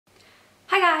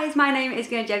Hi guys, my name is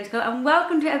Gemzicle and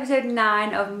welcome to episode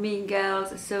 9 of Mean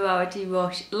Girls Sorority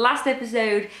Rush. Last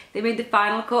episode they made the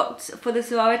final cuts for the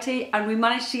sorority and we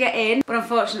managed to get in, but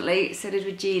unfortunately so did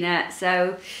Regina,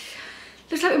 so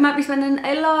looks like we might be spending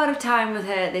a lot of time with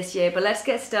her this year, but let's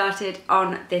get started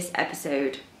on this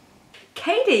episode.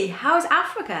 Cady, how's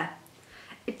Africa?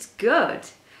 It's good.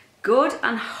 Good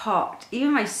and hot.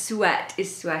 Even my sweat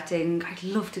is sweating. I'd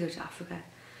love to go to Africa.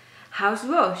 How's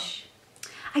Rush?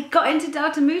 I got into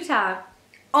Delta Mutau.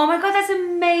 Oh my god, that's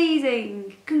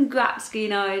amazing. Congrats,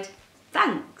 Greenoid.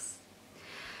 Thanks.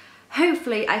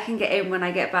 Hopefully I can get in when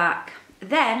I get back.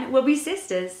 Then we'll be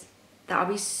sisters.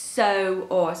 That'll be so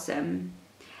awesome.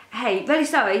 Hey, really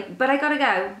sorry, but I gotta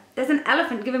go. There's an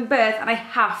elephant giving birth and I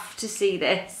have to see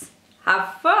this.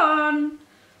 Have fun.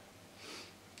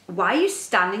 Why are you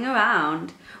standing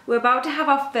around? We're about to have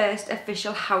our first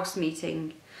official house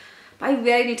meeting. I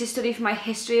really need to study for my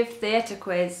history of theatre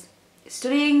quiz.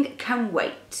 Studying can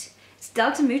wait. It's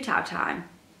Delta Mutau time.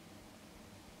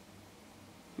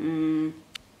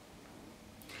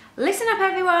 Listen up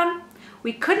everyone.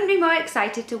 We couldn't be more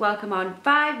excited to welcome our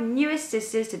 5 newest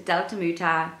sisters to Delta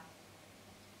Mutau.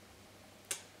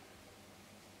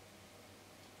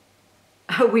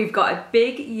 We've got a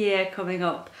big year coming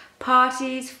up.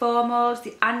 Parties, formals,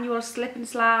 the annual slip and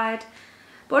slide.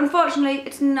 But unfortunately,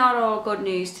 it's not all good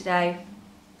news today.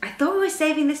 I thought we were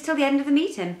saving this till the end of the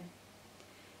meeting.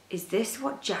 Is this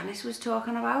what Janis was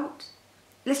talking about?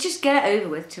 Let's just get it over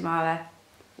with tomorrow.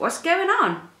 What's going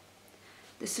on?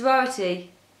 The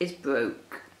sorority is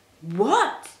broke.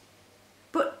 What?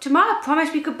 But Tamara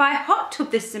promised we could buy a hot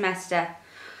tub this semester.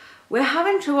 We're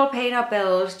having trouble paying our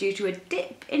bills due to a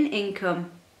dip in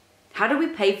income. How did we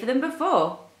pay for them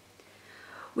before?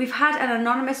 We've had an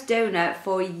anonymous donor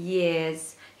for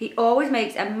years. He always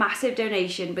makes a massive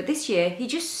donation, but this year he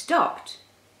just stopped.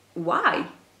 Why?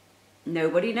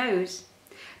 Nobody knows.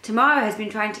 Tamara has been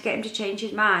trying to get him to change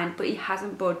his mind, but he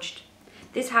hasn't budged.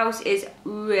 This house is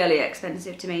really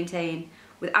expensive to maintain.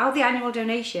 Without the annual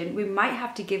donation, we might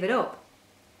have to give it up.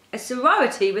 A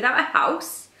sorority without a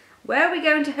house? Where are we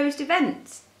going to host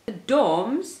events? The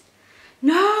dorms?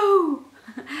 No!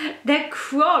 They're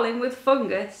crawling with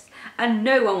fungus and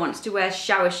no one wants to wear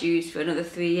shower shoes for another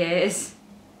 3 years.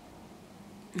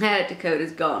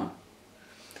 Dakota's gone.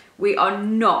 We are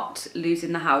not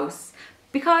losing the house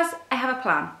because I have a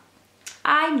plan.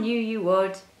 I knew you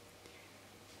would.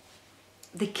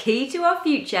 The key to our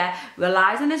future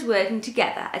relies on us working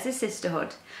together as a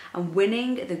sisterhood and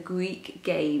winning the Greek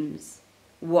games.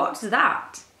 What's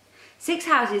that? 6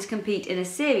 houses compete in a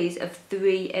series of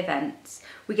 3 events.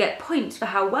 We get points for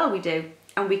how well we do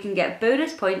and we can get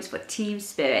bonus points for team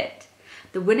spirit.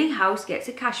 The winning house gets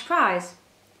a cash prize.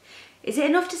 Is it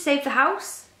enough to save the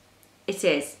house? It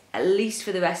is, at least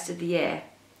for the rest of the year.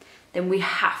 Then we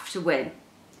have to win.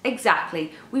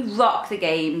 Exactly, we rock the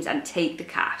games and take the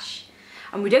cash.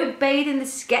 And we don't bathe in the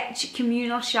sketch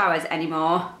communal showers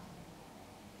anymore.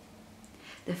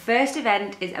 The first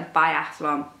event is a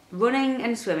biathlon, running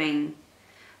and swimming.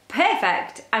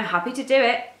 Perfect, I'm happy to do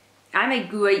it. I'm a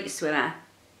great swimmer,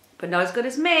 but not as good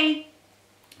as me.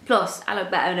 Plus, I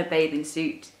look better in a bathing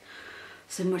suit.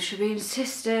 So much for being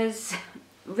sisters.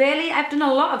 Really, I've done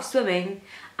a lot of swimming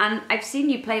and I've seen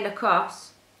you play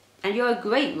lacrosse and you're a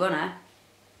great runner.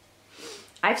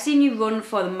 I've seen you run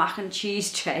for the mac and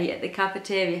cheese tray at the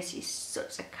cafeteria, so you're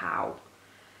such a cow.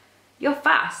 You're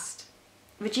fast.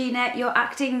 Regina, you're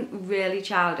acting really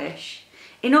childish.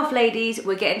 Enough ladies,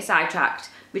 we're getting sidetracked.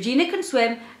 Regina can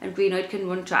swim and Greenoid can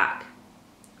run track.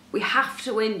 We have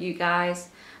to win, you guys.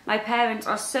 My parents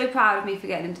are so proud of me for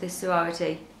getting into this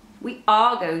sorority. We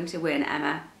are going to win,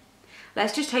 Emma.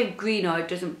 Let's just hope Greenoid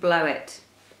doesn't blow it.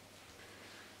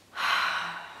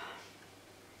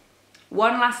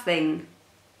 One last thing.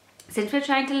 Since we're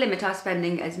trying to limit our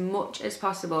spending as much as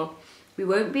possible, we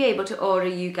won't be able to order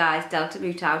you guys Delta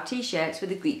Mutau t-shirts for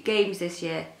the Greek Games this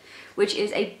year, which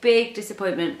is a big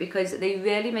disappointment because they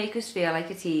really make us feel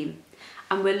like a team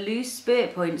and we'll lose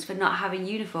spirit points for not having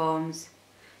uniforms.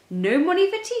 No money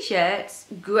for t-shirts?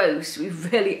 Gross, we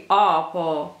really are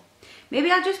poor. Maybe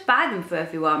I'll just buy them for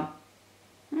everyone.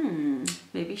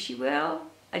 Maybe she will.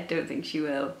 I don't think she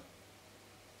will.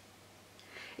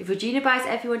 If Regina buys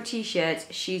everyone t-shirts,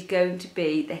 she's going to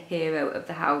be the hero of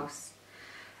the house.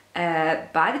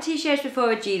 Buy the t-shirts before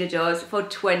Regina does for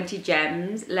 20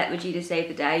 gems. Let Regina save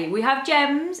the day. We have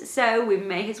gems, so we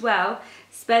may as well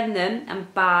spend them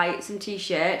and buy some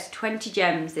t-shirts. 20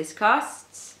 gems this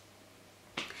costs.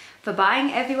 For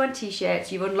buying everyone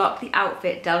t-shirts, you unlock the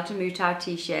outfit Delta Mutau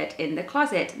t-shirt in the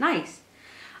closet. Nice.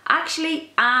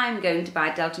 Actually, I'm going to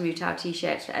buy Delta Mutau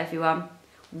t-shirts for everyone.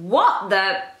 What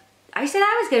the? I said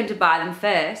I was going to buy them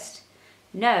first.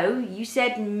 No, you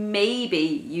said maybe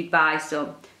you'd buy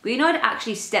some. Greenoid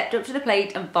actually stepped up to the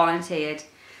plate and volunteered.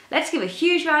 Let's give a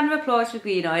huge round of applause for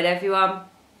Greenoid, everyone.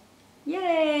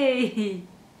 Yay!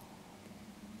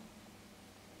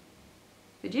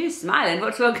 Regina's smiling,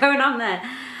 what's going on there?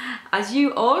 As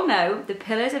you all know, the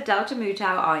pillars of Delta Mu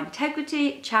Tau are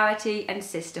integrity, charity and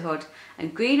sisterhood,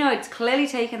 and Greenoid's clearly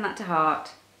taken that to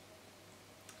heart.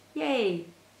 Yay!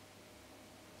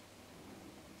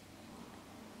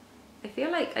 I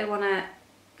feel like I wanna...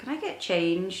 Can I get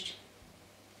changed?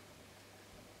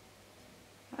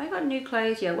 Have I got new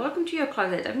clothes? Yeah, welcome to your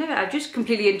closet. I've just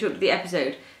completely interrupted the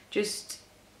episode. Just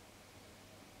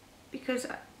because,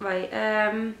 right,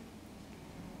 I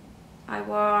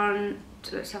want...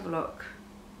 Let's have a look.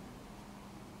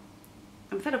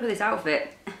 I'm fed up with this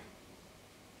outfit.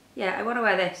 Yeah, I want to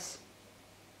wear this.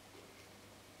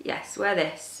 Yes, wear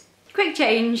this. Quick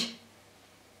change.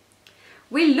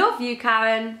 We love you,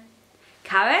 Karen.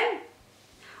 Karen?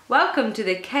 Welcome to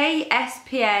the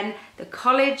KSPN, the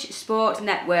College Sport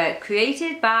Network,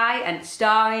 created by and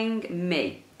starring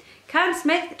me, Karen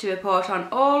Smith, to report on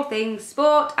all things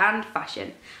sport and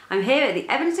fashion. I'm here at the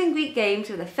Evanston Greek Games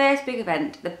for the first big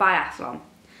event, the biathlon,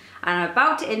 and I'm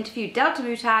about to interview Delta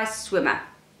Mu Tau's swimmer,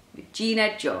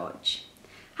 Regina George.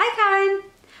 Hi Karen,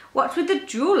 what's with the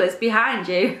jewellers behind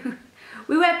you?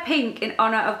 We wear pink in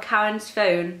honour of Karen's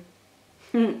phone.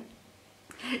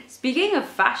 Speaking of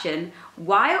fashion,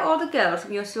 why are all the girls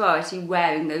from your sorority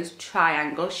wearing those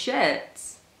triangle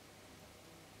shirts?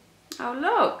 Oh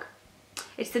look,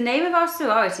 it's the name of our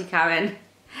sorority, Karen.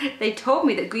 They told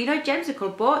me that Greenoid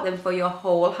Gemzicle bought them for your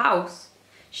whole house.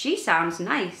 She sounds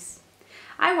nice.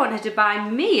 I want her to buy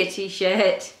me a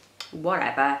t-shirt.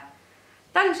 Whatever.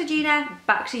 Thanks, Regina.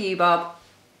 Back to you, Bob.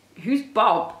 Who's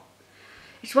Bob?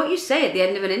 It's what you say at the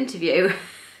end of an interview.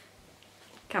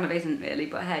 Kind of isn't really,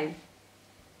 but hey.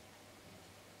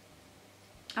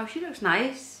 Oh, she looks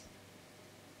nice.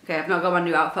 Okay, I've not got my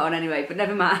new outfit on anyway, but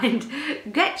never mind.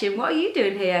 Gretchen, what are you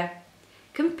doing here?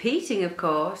 Competing, of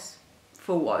course.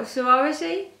 For what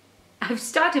sorority? I've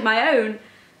started my own.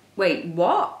 Wait,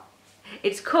 what?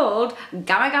 It's called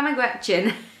Gamma Gamma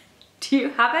Gretchen. Do you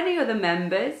have any other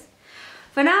members?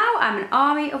 For now, I'm an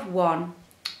army of one.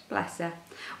 Bless her.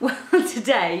 Well,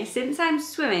 today, since I'm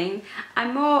swimming,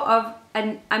 I'm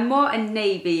more a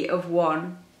navy of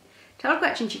one. Tell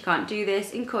Gretchen she can't do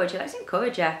this. Encourage her. Let's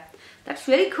encourage her. That's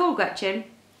really cool, Gretchen.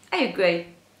 I agree.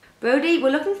 Brody,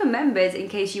 we're looking for members in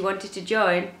case you wanted to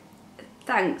join.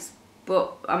 Thanks,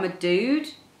 but I'm a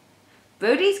dude.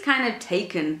 Brody's kind of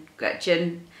taken,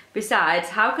 Gretchen. Besides,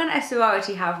 how can a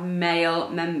sorority have male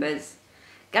members?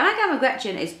 Gamma Gamma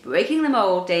Gretchen is breaking the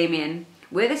mold, Damian.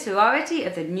 We're the sorority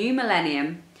of the new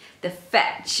millennium. The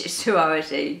Fetch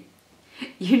sorority.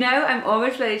 You know, I'm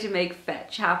almost ready to make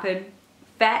Fetch happen.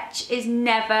 Fetch is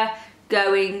never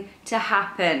going to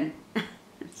happen.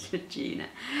 It's Regina.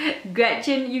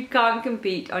 Gretchen, you can't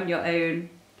compete on your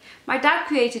own. My dad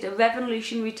created a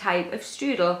revolutionary type of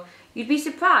strudel. You'd be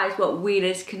surprised what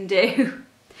wieners can do.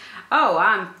 Oh,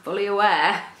 I'm fully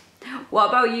aware. What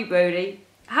about you, Brody?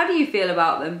 How do you feel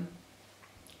about them?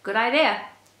 Good idea.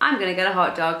 I'm gonna get a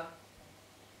hot dog.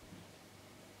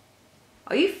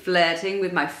 Are you flirting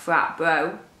with my frat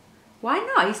bro? Why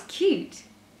not? He's cute.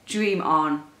 Dream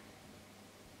on.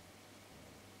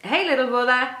 Hey, little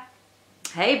brother.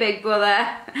 Hey, big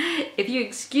brother. If you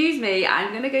excuse me,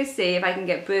 I'm gonna go see if I can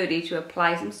get Brody to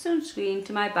apply some sunscreen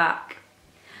to my back.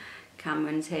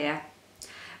 Cameron's here.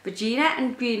 Regina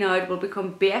and Greenoid will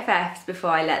become BFFs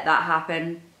before I let that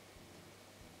happen.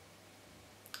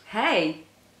 Hey,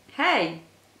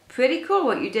 pretty cool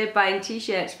what you did buying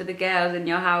t-shirts for the girls in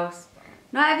your house.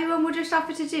 Not everyone would just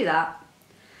offer to do that.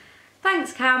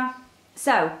 Thanks, Cam.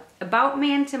 So, about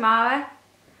me and Tamara,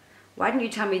 why didn't you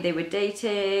tell me they were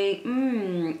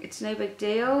dating? It's no big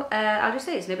deal. I'll just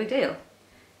say it's no big deal.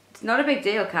 It's not a big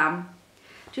deal, Cam.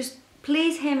 Just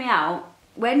please hear me out.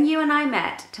 When you and I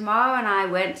met, Tamara and I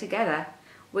weren't together.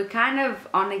 We're kind of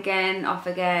on again, off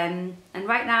again, and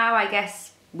right now I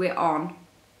guess we're on.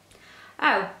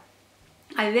 Oh,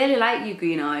 I really like you,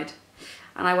 Greenoid,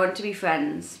 and I want to be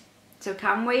friends. So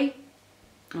can we?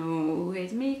 Oh,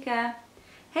 here's Mika.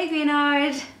 Hey,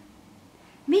 Greenoid.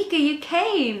 Mika, you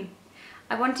came.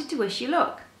 I wanted to wish you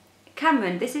luck.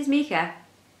 Cameron, this is Mika.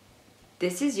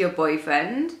 This is your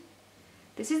boyfriend?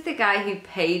 This is the guy who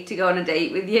paid to go on a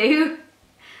date with you?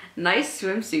 Nice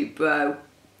swimsuit, bro.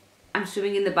 I'm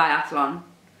swimming in the biathlon.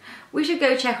 We should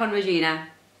go check on Regina.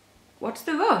 What's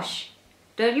the rush?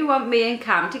 Don't you want me and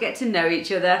Cam to get to know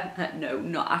each other? No,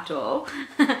 not at all.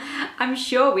 I'm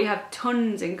sure we have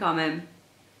tons in common.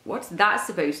 What's that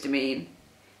supposed to mean?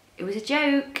 It was a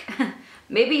joke.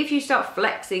 Maybe if you start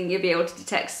flexing, you'll be able to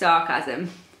detect sarcasm.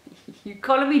 You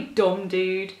calling me dumb,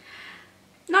 dude?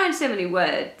 Not in so many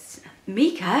words.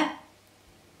 Mika?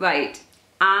 Right,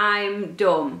 I'm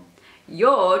dumb.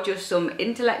 You're just some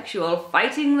intellectual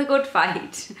fighting the good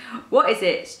fight. What is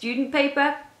it? Student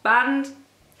paper? Band?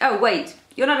 Oh wait,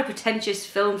 you're not a pretentious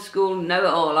film school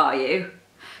know-it-all, are you?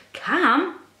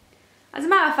 Cam? As a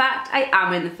matter of fact, I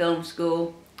am in the film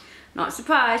school. Not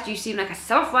surprised, you seem like a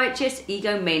self-righteous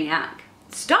egomaniac.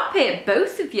 Stop it,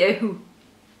 both of you.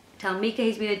 Tell Mika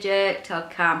he's been a jerk, tell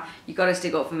Cam. You gotta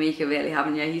stick up for Mika really,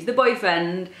 haven't you? He's the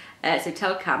boyfriend, so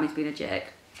tell Cam he's been a jerk.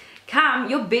 Cam,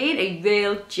 you're being a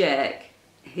real jerk.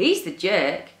 He's the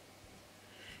jerk.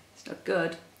 It's not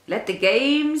good. Let the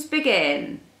games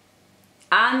begin.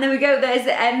 And there we go, there's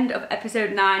the end of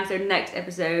episode 9. So next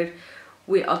episode,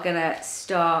 we are gonna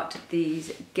start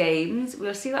these games.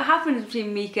 We'll see what happens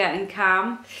between Mika and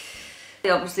Cam.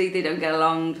 Obviously, they don't get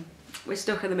along. We're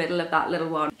stuck in the middle of that little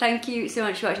one. Thank you so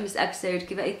much for watching this episode.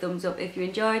 Give it a thumbs up if you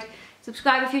enjoyed.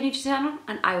 Subscribe if you're new to the channel,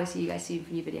 and I will see you guys soon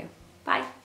for a new video. Bye.